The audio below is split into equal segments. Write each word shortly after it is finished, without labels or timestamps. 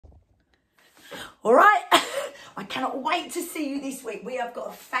All right? I cannot wait to see you this week. We have got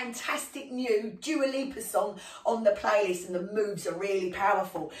a fantastic new Dua Lipa song on the playlist, and the moves are really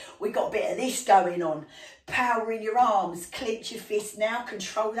powerful. We've got a bit of this going on. Power in your arms, clench your fists now,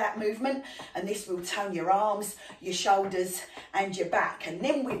 control that movement, and this will tone your arms, your shoulders and your back. And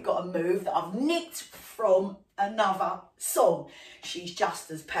then we've got a move that I've nicked from another song. She's just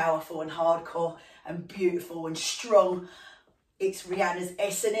as powerful and hardcore and beautiful and strong. It's Rihanna's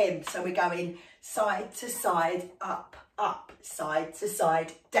S&M. So we're going side to side, up, up, side to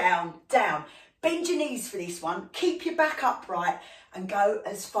side, down, down. Bend your knees for this one. Keep your back upright and go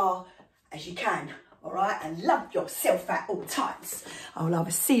as far as you can. All right? And love yourself at all times. I'll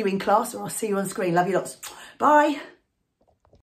either see you in class or I'll see you on screen. Love you lots. Bye.